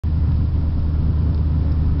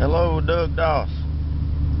Hello, Doug Doss.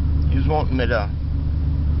 You was wanting me to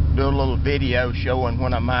do a little video showing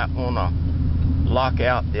when I might want to lock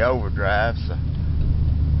out the overdrive. So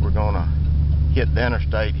we're going to hit the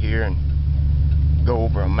interstate here and go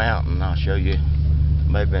over a mountain. I'll show you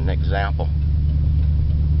maybe an example.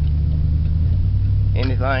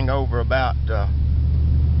 Anything over about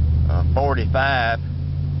 45,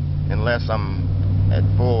 unless I'm at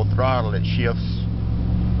full throttle, it shifts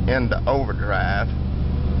into overdrive.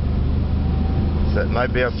 So it may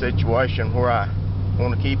be a situation where I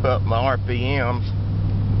want to keep up my RPMs,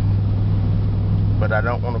 but I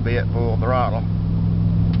don't want to be at full throttle.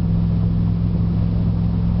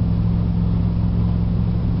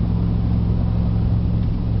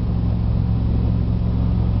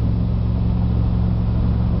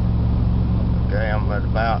 Okay, I'm at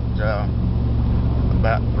about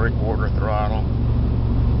 3/4 throttle.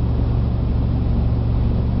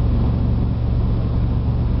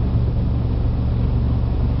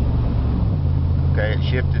 Okay, it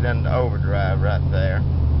shifted into overdrive right there.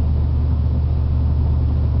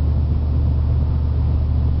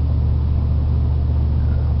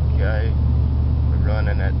 Okay, we're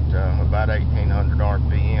running at about 1800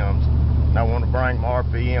 RPMs. And I want to bring my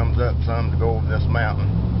RPMs up some to go over this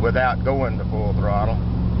mountain without going to full throttle.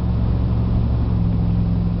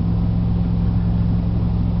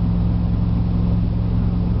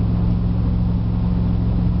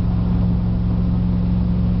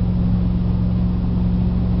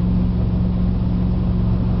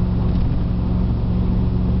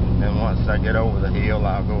 Once I get over the hill,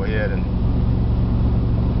 I'll go ahead and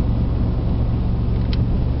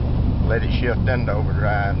let it shift into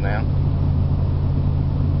overdrive now.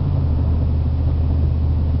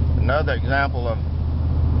 Another example of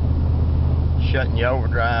shutting your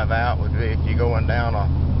overdrive out would be if you're going down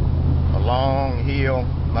a long hill,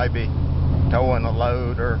 maybe towing a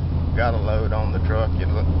load or got a load on the truck. You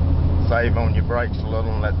save on your brakes a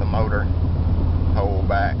little and let the motor hold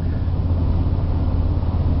back.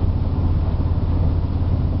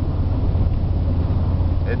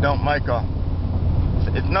 It don't make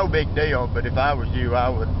it's no big deal, but if I was you, I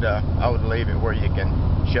would leave it where you can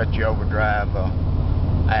shut your overdrive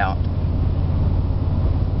out.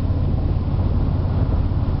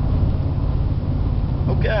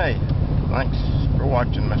 Okay, thanks for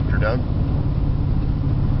watching, Mr. Doug.